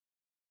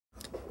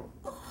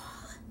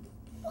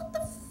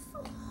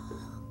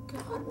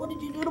What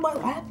did you do to my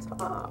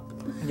laptop?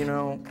 You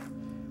know,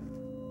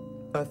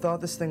 I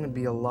thought this thing would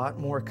be a lot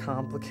more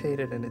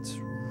complicated, and it's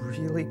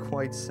really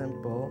quite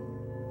simple.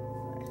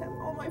 I have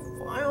all my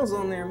files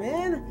on there,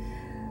 man.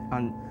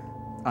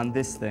 On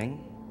this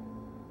thing.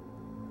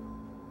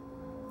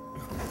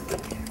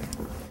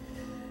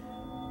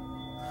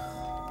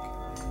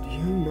 Do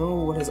you know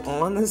what is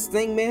on this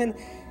thing, man?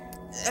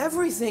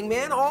 Everything,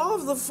 man. All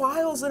of the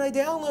files that I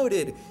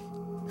downloaded.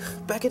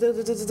 Back at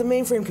the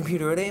mainframe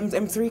computer at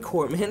M3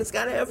 core, man. It's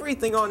got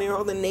everything on here.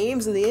 All the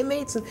names of the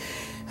inmates and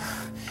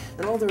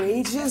all their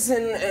ages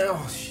and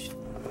oh, shit.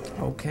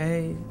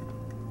 Okay,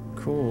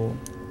 cool.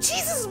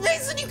 Jesus,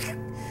 Mason, you can...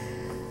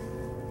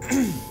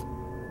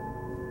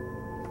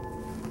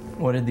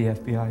 What did the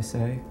FBI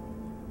say?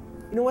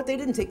 You know what? They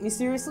didn't take me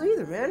seriously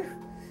either, man.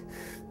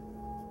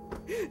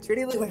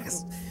 Treated me like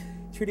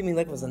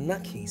I was a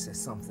nutcase or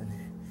something.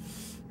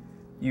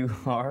 You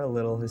are a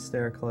little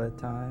hysterical at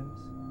times.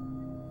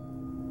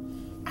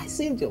 I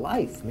saved your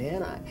life,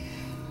 man.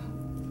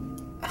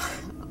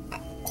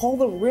 All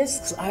the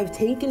risks I've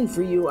taken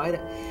for you, they're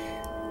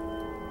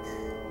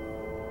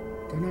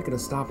not gonna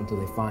stop until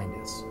they find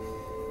us.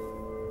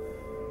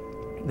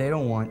 They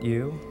don't want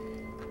you.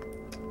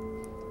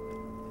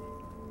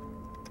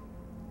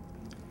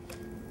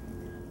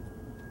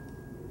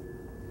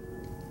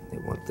 They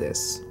want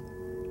this.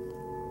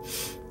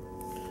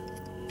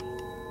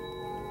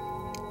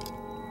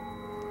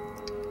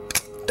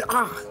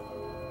 Ah!